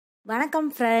வணக்கம்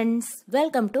friends,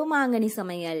 welcome to மாங்கனி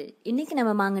சமையல். இன்னைக்கு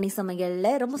நம்ம மாங்கனி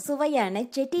சமையல்ல ரொம்ப சுவையான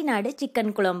செட்டிநாடு சிக்கன்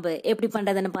குழம்பு எப்படி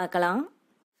பண்றதுன்னு பார்க்கலாம்.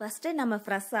 ஃபர்ஸ்ட் நம்ம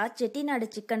ஃப்ரெஷ்ஷா செட்டிநாடு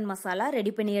சிக்கன் மசாலா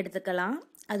ரெடி பண்ணி எடுத்துக்கலாம்.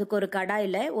 அதுக்கு ஒரு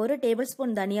கடாயில 1 டேபிள்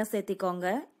ஸ்பூன் தனியா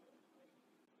சேர்த்திக்கோங்க.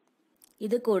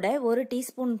 இது கூட 1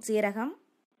 டீஸ்பூன் சீரகம்,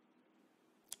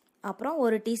 அப்புறம்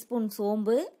 1 டீஸ்பூன்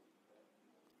சோம்பு,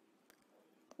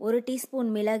 1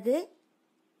 டீஸ்பூன் மிளகு,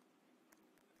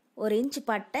 1 இன்ச்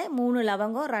பட்டை, 3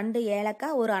 லவங்கம், 2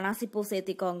 ஏலக்காய், 1 அனாசி பூ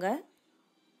சேர்த்திக்கோங்க.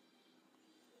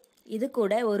 இது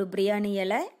கூட ஒரு பிரியாணி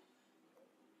இலை,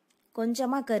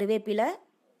 கொஞ்சமாக கருவேப்பிலை,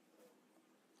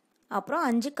 அப்புறம்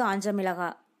 5 காஞ்ச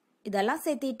மிளகாய் இதெல்லாம்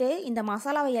சேர்த்திட்டு இந்த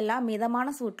மசாலாவை எல்லாம்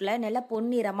மிதமான சூட்டில் நல்லா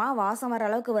பொன்னிறமாக வாசம் வர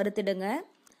அளவுக்கு வறுத்துடுங்க.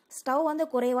 ஸ்டவ்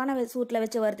குறைவான சூட்டில்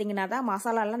வச்சு வறுத்திங்கன்னா தான்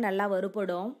மசாலாலாம் நல்லா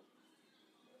வறுபடும்.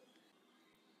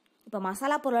 இப்போ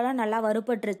மசாலா பொருளெல்லாம் நல்லா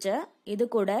வறுபட்டுருச்சு. இது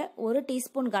கூட 1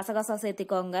 டீஸ்பூன் கசகசா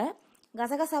சேர்த்திக்கோங்க.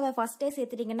 கசகசாவை ஃபர்ஸ்டே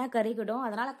சேர்த்துட்டிங்கன்னா கறிக்கிடும்,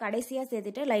 அதனால் கடைசியாக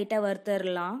சேர்த்துட்டு லைட்டாக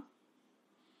வறுத்துடலாம்.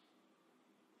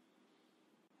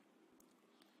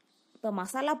 இப்போ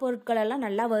மசாலா பொருட்கள் எல்லாம்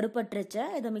நல்லா வறுபட்டுருச்சு.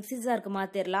 இதை மிக்ஸி ஜாருக்கு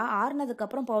மாற்றிடலாம்.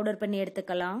 ஆறுனதுக்கப்புறம் பவுடர் பண்ணி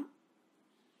எடுத்துக்கலாம்.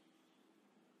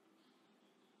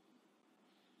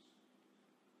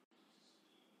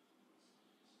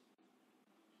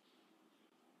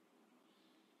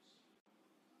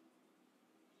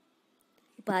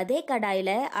 இப்போ அதே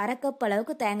கடாயில் 1/2 கப்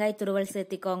அளவுக்கு தேங்காய் துருவல்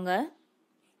சேர்த்திக்கோங்க.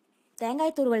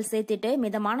 தேங்காய் துருவல் சேர்த்துட்டு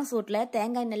மிதமான சூட்டில்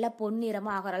தேங்காய் நல்லா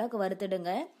பொன்னிறமாக ஆகிற அளவுக்கு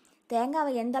வறுத்துடுங்க.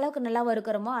 தேங்காவை எந்த அளவுக்கு நல்லா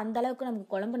வறுக்கிறோமோ அந்த அளவுக்கு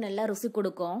நமக்கு குழம்பு நல்லா ருசி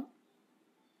கொடுக்கும்.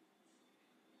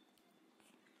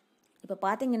 இப்போ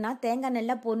பார்த்தீங்கன்னா தேங்காய்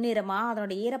நல்லா பொன்னிறமாக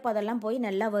அதனோட ஈரப்பதெல்லாம் போய்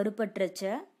நல்லா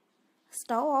வறுபட்டுருச்சு.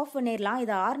 ஸ்டவ் ஆஃப் பண்ணிடலாம்.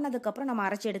 இதை ஆறுனதுக்கப்புறம் நம்ம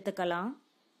அரைச்சி எடுத்துக்கலாம்.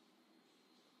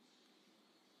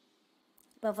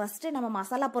 இப்போ ஃபஸ்ட்டு நம்ம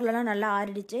மசாலா பொருளெல்லாம் நல்லா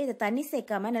ஆறிடுச்சு. இதை தண்ணி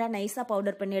சேர்க்காம நல்லா நைஸாக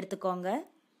பவுடர் பண்ணி எடுத்துக்கோங்க.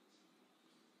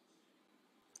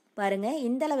 பாருங்கள்,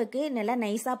 இந்த அளவுக்கு நல்லா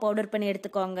நைஸாக பவுடர் பண்ணி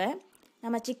எடுத்துக்கோங்க.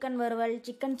 நம்ம சிக்கன் வறுவல்,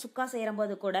 சிக்கன் சுக்கா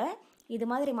செய்யும்போது கூட இது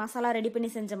மாதிரி மசாலா ரெடி பண்ணி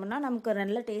செஞ்சோம்னா நமக்கு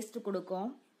நல்ல டேஸ்ட்டு கொடுக்கும்.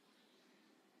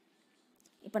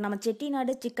 இப்போ நம்ம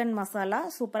செட்டிநாடு சிக்கன் மசாலா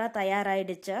சூப்பராக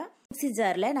தயாராகிடுச்சு. மிக்ஸி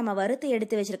ஜாரில் நம்ம வறுத்து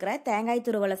எடுத்து வச்சுருக்கிற தேங்காய்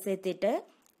துருவலை சேர்த்துட்டு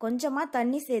கொஞ்சமாக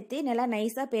தண்ணி சேர்த்து நல்லா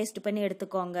நைஸாக பேஸ்ட் பண்ணி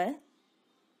எடுத்துக்கோங்க.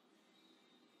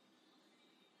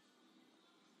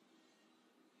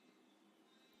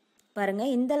 பாருங்க,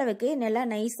 இந்த அளவுக்கு நல்லா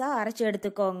நைஸாக அரைச்சி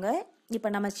எடுத்துக்கோங்க. இப்போ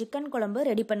நம்ம சிக்கன் குழம்பு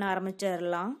ரெடி பண்ண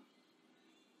ஆரம்பிச்சிடலாம்.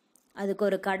 அதுக்கு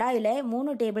ஒரு கடாயில்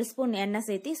 3 டேபிள் ஸ்பூன் எண்ணெய்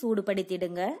சேர்த்து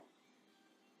சூடுபடுத்திடுங்க.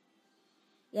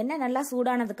 எண்ணெய் நல்லா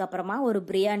சூடானதுக்கு அப்புறமா ஒரு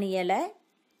பிரியாணி இலை,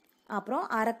 அப்புறம்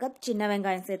 1/2 கப் சின்ன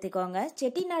வெங்காயம் சேர்த்திக்கோங்க.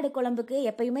 செட்டிநாடு குழம்புக்கு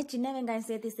எப்பயுமே சின்ன வெங்காயம்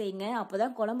சேர்த்து செய்யுங்க,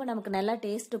 அப்போதான் குழம்பு நமக்கு நல்லா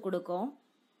டேஸ்ட் கொடுக்கும்.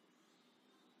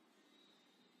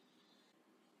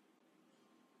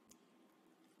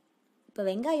 இப்போ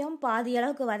வெங்காயம் பாதி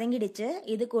அளவுக்கு வதங்கிடுச்சு.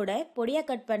 இது கூட பொடியாக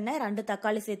கட் பண்ண 2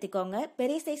 தக்காளி சேர்த்திக்கோங்க.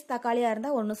 பெரிய சைஸ் தக்காளியாக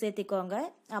இருந்தால் 1 சேர்த்திக்கோங்க.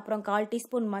 அப்புறம் 1/4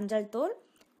 டீஸ்பூன் மஞ்சள் தூள்,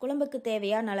 குழம்புக்கு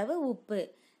தேவையான அளவு உப்பு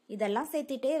இதெல்லாம்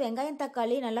சேர்த்திட்டு வெங்காயம்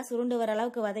தக்காளி நல்லா சுருண்டு வர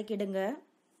அளவுக்கு வதக்கிடுங்க.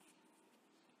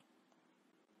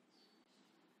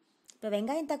 இப்போ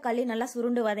வெங்காயம் தக்காளி நல்லா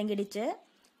சுருண்டு வதங்கிடுச்சு.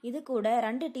 இது கூட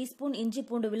 2 டீஸ்பூன் இஞ்சி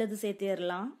பூண்டு விழுது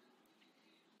சேர்த்திடலாம்.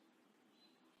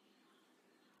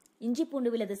 இஞ்சி பூண்டு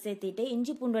விழுது சேர்த்திட்டு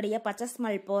இஞ்சி பூண்டுடைய பச்சை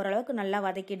ஸ்மெல் போகிற அளவுக்கு நல்லா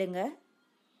வதக்கிடுங்க.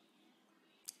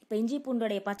 இப்போ இஞ்சி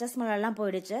பூண்டுடைய பச்சை ஸ்மெல் எல்லாம்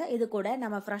போயிடுச்சு. இது கூட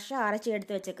நம்ம ஃப்ரெஷ்ஷாக அரைச்சி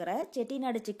எடுத்து வச்சுக்கிற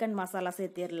செட்டிநாடு சிக்கன் மசாலா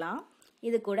சேர்த்திடலாம்.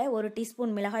 இது கூட 1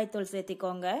 டீஸ்பூன் மிளகாய்த்தூள்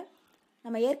சேர்த்திக்கோங்க.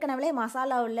 நம்ம ஏற்கனவே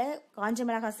மசாலாவில் காஞ்ச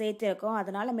மிளகாய் சேர்த்திருக்கோம்,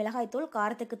 அதனால மிளகாய்த்தூள்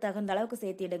காரத்துக்கு தகுந்த அளவுக்கு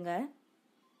சேர்த்திடுங்க.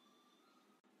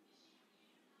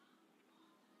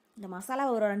 இந்த மசாலா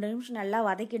ஒரு 2 நிமிஷம் நல்லா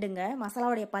வதக்கிடுங்க.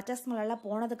 மசாலாவுடைய பச்சை ஸ்மெல்லாம்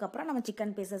போனதுக்கப்புறம் நம்ம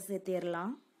சிக்கன் பீஸஸ்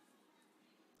சேர்த்திடலாம்.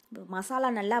 மசாலா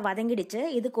நல்லா வதங்கிடுச்சு.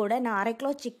 இது கூட நான் 1/2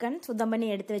 கிலோ சிக்கன் சுத்தம் பண்ணி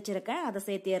எடுத்து வச்சுருக்கேன், அதை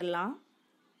சேர்த்திடலாம்.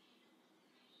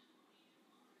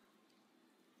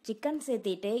 சிக்கன்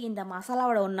சேர்த்திட்டு இந்த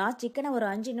மசாலாவோட ஒன்றா சிக்கனை ஒரு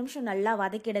 5 நிமிஷம் நல்லா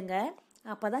வதக்கிடுங்க.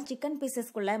 அப்போ தான் சிக்கன்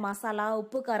பீசஸ்க்குள்ளே மசாலா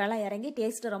உப்பு காரெல்லாம் இறங்கி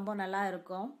டேஸ்ட்டு ரொம்ப நல்லா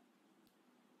இருக்கும்.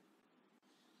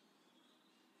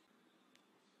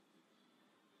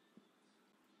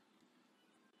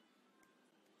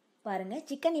 பாருங்க,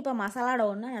 சிக்கன் இப்போ மசாலாவோட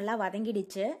ஒன்றா நல்லா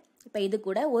வதங்கிடுச்சு. இப்போ இது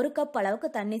கூட 1 கப் அளவுக்கு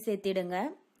தண்ணி சேர்த்திடுங்க.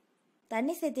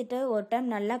 தண்ணி சேர்த்திட்டு ஒரு டைம்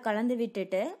நல்லா கலந்து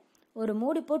விட்டுட்டு ஒரு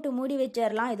மூடி போட்டு மூடி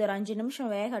வச்சிடலாம். இது ஒரு 5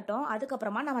 நிமிஷம் வேகட்டும்.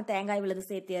 அதுக்கப்புறமா நம்ம தேங்காய் விழுது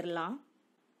சேர்த்திடலாம்.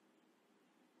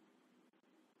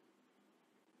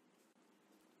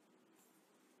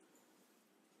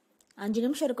 அஞ்சு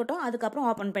நிமிஷம் இருக்கட்டும், அதுக்கப்புறம்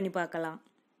ஓப்பன் பண்ணி பார்க்கலாம்.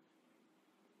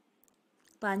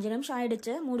 இப்போ 5 நிமிஷம்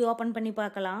ஆயிடுச்சு. மூடி ஓப்பன் பண்ணி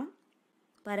பார்க்கலாம்.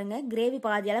 பாருங்க, கிரேவி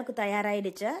பாதி அளவுக்கு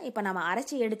தயாராகிடுச்சு. இப்போ நம்ம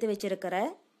அரைச்சி எடுத்து வச்சிருக்கிற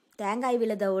தேங்காய்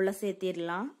விழுதை உள்ள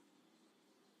சேர்த்திடலாம்.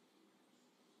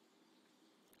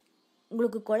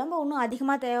 உங்களுக்கு குழம்பு இன்னும்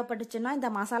அதிகமாக தேவைப்பட்டுச்சுன்னா இந்த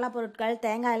மசாலா பொருட்கள்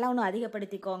தேங்காயெல்லாம் இன்னும்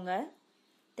அதிகப்படுத்திக்கோங்க.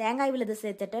 தேங்காய் விழுது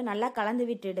சேர்த்துட்டு நல்லா கலந்து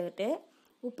விட்டுட்டு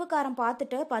உப்பு காரம்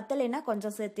பார்த்துட்டு பத்தலைன்னா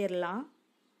கொஞ்சம் சேர்த்திடலாம்.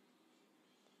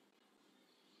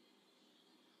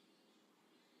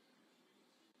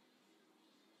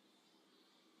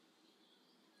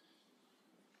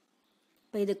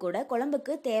 இப்போ இது கூட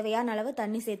குழம்புக்கு தேவையான அளவு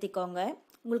தண்ணி சேர்த்திக்கோங்க.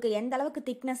 உங்களுக்கு எந்த அளவுக்கு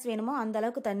திக்னஸ் வேணுமோ அந்த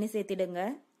அளவுக்கு தண்ணி சேர்த்திடுங்க.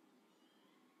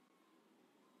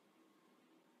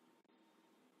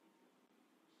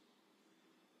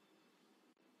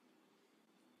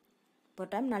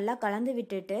 போட்டால் நல்லா கலந்து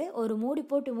விட்டுட்டு ஒரு மூடி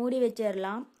போட்டு மூடி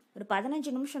வச்சிடலாம். ஒரு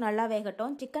 15 நிமிஷம் நல்லா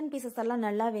வேகட்டும். சிக்கன் பீசஸ் எல்லாம்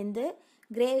நல்லா வெந்து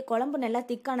குழம்பு நல்லா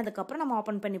திக்கானதுக்கப்புறம் நம்ம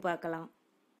ஓப்பன் பண்ணி பார்க்கலாம்.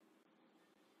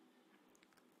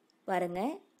 பாருங்க,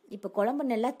 இப்போ குழம்பு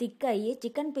நல்லா திக்காகி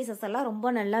சிக்கன் பீசஸ் எல்லாம்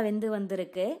ரொம்ப நல்லா வெந்து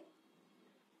வந்திருக்கு.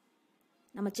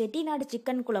 நம்ம செட்டிநாடு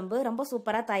சிக்கன் குழம்பு ரொம்ப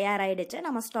சூப்பராக தயாராகிடுச்சு.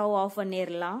 நம்ம ஸ்டவ் ஆஃப்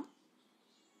பண்ணிடலாம்.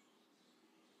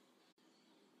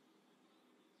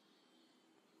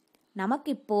 நமக்கு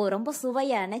இப்போது ரொம்ப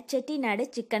சுவையான செட்டிநாடு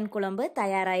சிக்கன் குழம்பு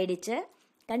தயாராகிடுச்சு.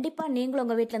 கண்டிப்பாக நீங்களும்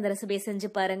உங்கள் வீட்டில் இந்த ரெசிபியை செஞ்சு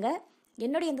பாருங்கள்.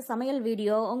 என்னுடைய இந்த சமையல்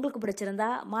வீடியோ உங்களுக்கு பிடிச்சிருந்தா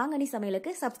மாங்கனி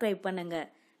சமையலுக்கு சப்ஸ்கிரைப் பண்ணுங்கள்.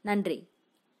 நன்றி.